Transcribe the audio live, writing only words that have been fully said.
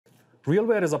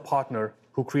RealWear is a partner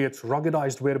who creates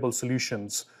ruggedized wearable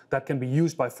solutions that can be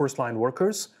used by firstline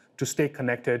workers to stay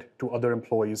connected to other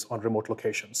employees on remote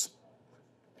locations.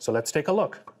 So let's take a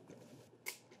look.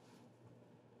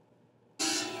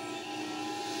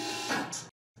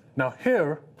 Now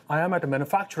here, I am at a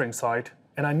manufacturing site,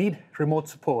 and I need remote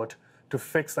support to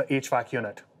fix the HVAC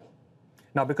unit.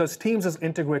 Now, because Teams is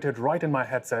integrated right in my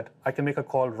headset, I can make a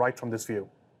call right from this view.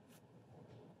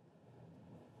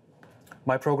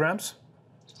 My programs,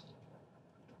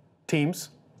 Teams,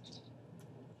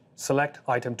 select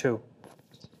item 2.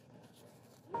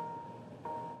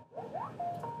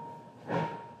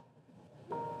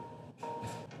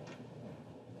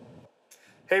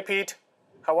 Hey, Pete.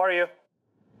 How are you?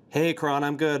 Hey, Karan,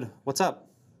 I'm good. What's up?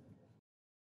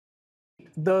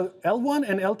 The L1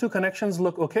 and L2 connections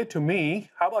look okay to me.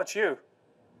 How about you?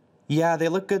 Yeah, they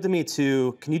look good to me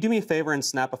too. Can you do me a favor and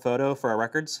snap a photo for our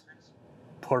records?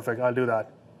 Perfect, I'll do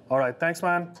that. All right, thanks,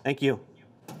 man. Thank you.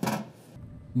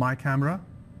 My camera,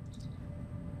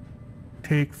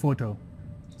 take photo.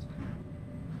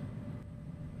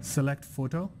 Select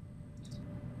photo,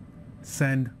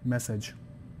 send message.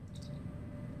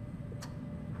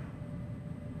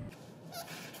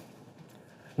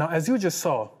 Now, as you just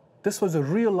saw, this was a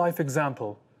real-life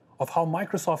example of how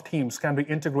Microsoft Teams can be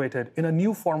integrated in a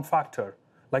new form factor,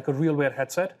 like a RealWear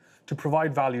headset, to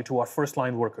provide value to our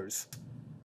firstline workers.